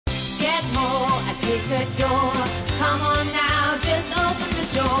Picador. Come on now, just open the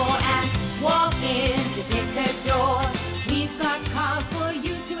door and walk into Picador. We've got cars for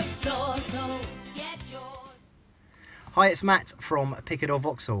you to explore, so get yours. Hi, it's Matt from Picador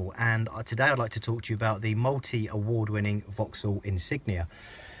Vauxhall, and today I'd like to talk to you about the multi-award-winning Vauxhall Insignia.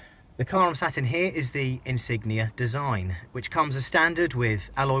 The car I'm sat in here is the Insignia design, which comes as standard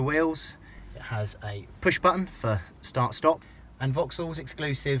with alloy wheels. It has a push button for start-stop and Vauxhall's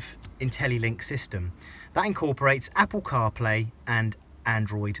exclusive IntelliLink system. That incorporates Apple CarPlay and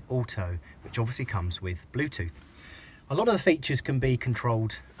Android Auto, which obviously comes with Bluetooth. A lot of the features can be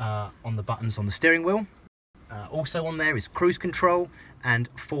controlled on the buttons on the steering wheel. Also on there is cruise control and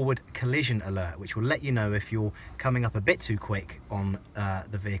forward collision alert, which will let you know if you're coming up a bit too quick on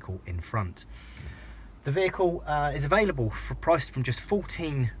the vehicle in front. The vehicle is available for priced from just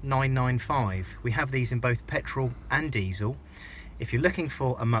 $14,995. We have these in both petrol and diesel. If you're looking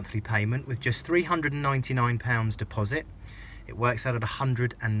for a monthly payment with just £399 deposit, it works out at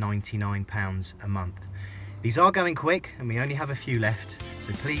 £199 a month. These are going quick and we only have a few left,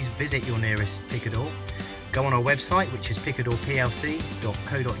 so please visit your nearest Picador. Go on our website, which is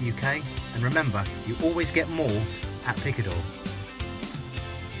picadorplc.co.uk, and remember, you always get more at Picador.